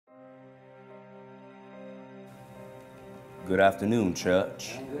Good afternoon,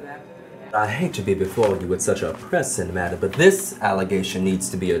 church. I hate to be before you with such a pressing matter, but this allegation needs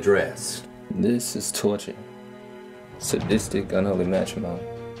to be addressed. This is torture. Sadistic, unholy matrimony.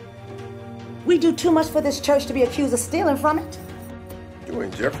 We do too much for this church to be accused of stealing from it. You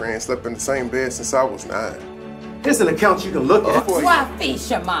and Jeffrey ain't slept in the same bed since I was 9. Here's an account you can look at. Why feast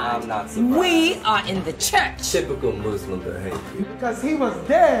your mind? I'm not surprised. We are in the church. Typical Muslim behavior. Because he was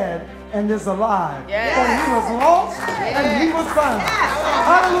dead and is alive. Yes. And he was lost and he was found.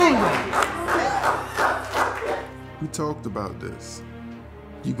 Hallelujah. We talked about this.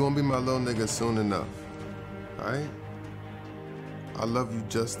 You gonna be my little nigga soon enough, alright? I love you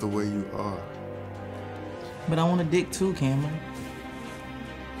just the way you are. But I want a dick too, Cameron.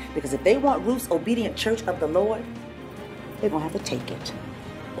 Because if they want Ruth's obedient church of the Lord, they're going to have to take it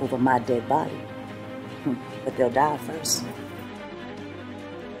over my dead body. But they'll die first.